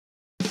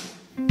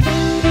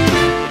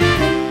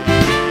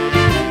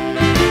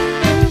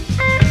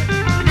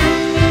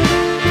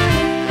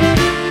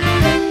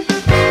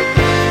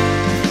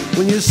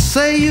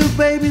say you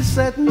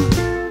babysitting,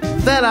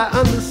 that I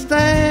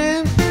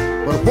understand,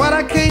 but what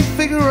I can't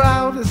figure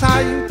out is how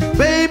you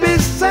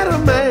babysit a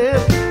man.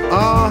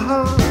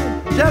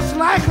 Just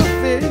like a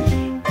fish,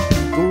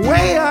 the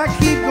way I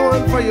keep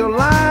going for your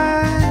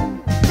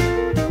line.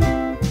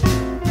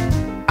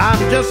 I'm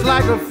just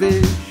like a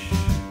fish,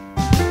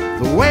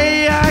 the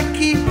way I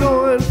keep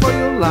going for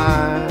your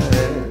line.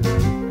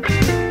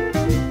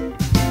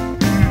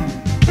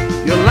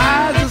 Your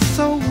lies are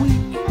so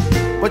weak,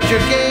 but your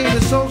game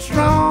is so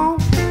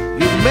strong.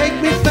 You make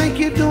me think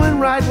you're doing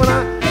right when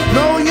I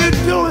know you're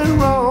doing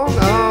wrong.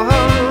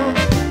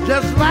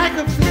 Just like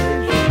a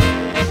fish,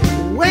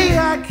 the way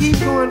I keep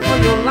going for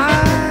your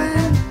line.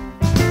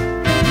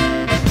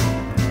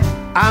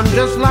 I'm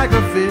just like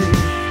a fish,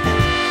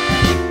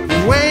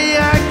 the way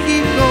I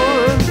keep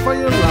going for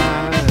your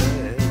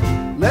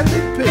line. Let me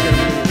pick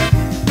it.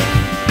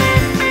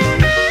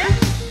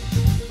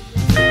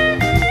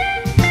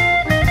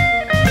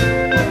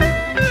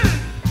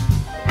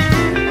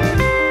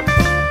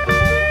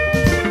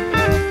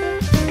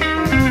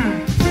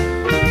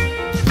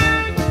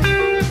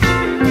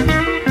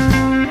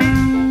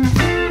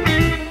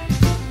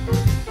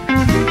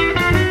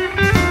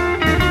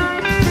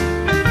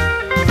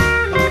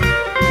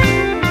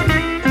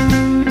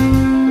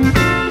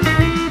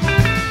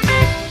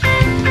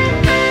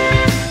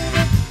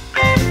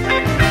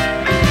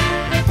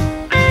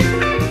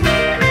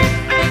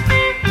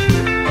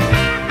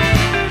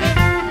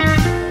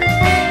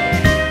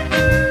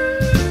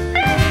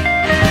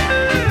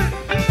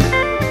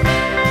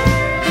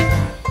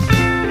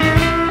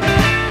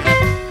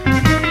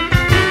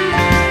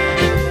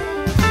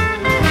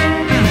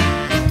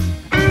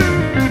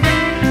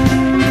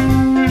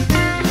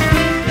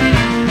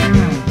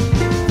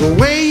 The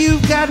way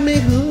you've got me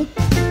hooked,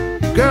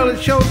 girl,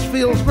 it sure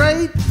feels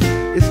great.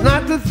 It's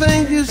not the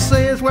things you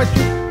say, it's what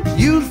you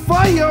use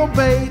for your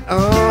bait.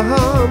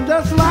 I'm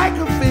just like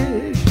a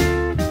fish,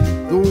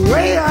 the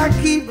way I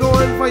keep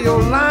going for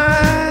your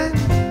line.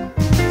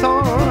 It's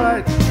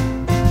alright,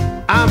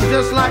 I'm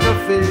just like a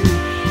fish,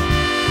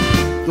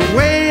 the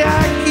way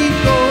I keep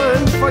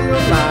going for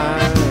your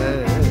line.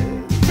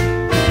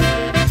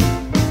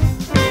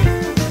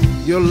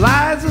 Your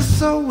lies are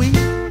so weak,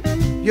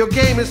 your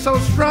game is so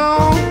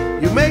strong.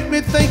 You make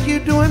me think you're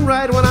doing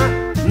right when I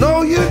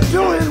know you're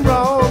doing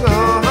wrong.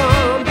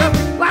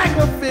 Just like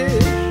a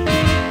fish,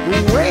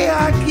 the way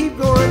I keep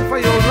going for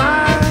your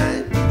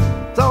line.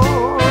 It's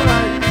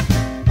alright,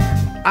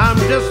 I'm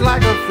just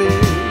like a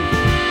fish,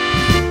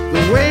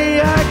 the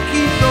way I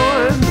keep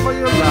going for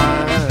your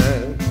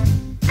line.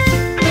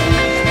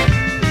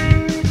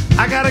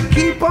 I gotta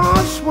keep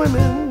on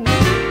swimming,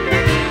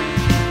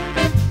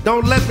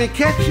 don't let me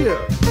catch you.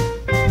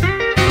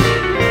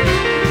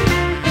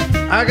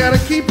 I gotta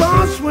keep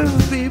on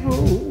swimming,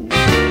 people.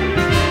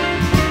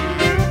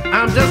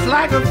 I'm just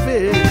like a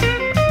fish,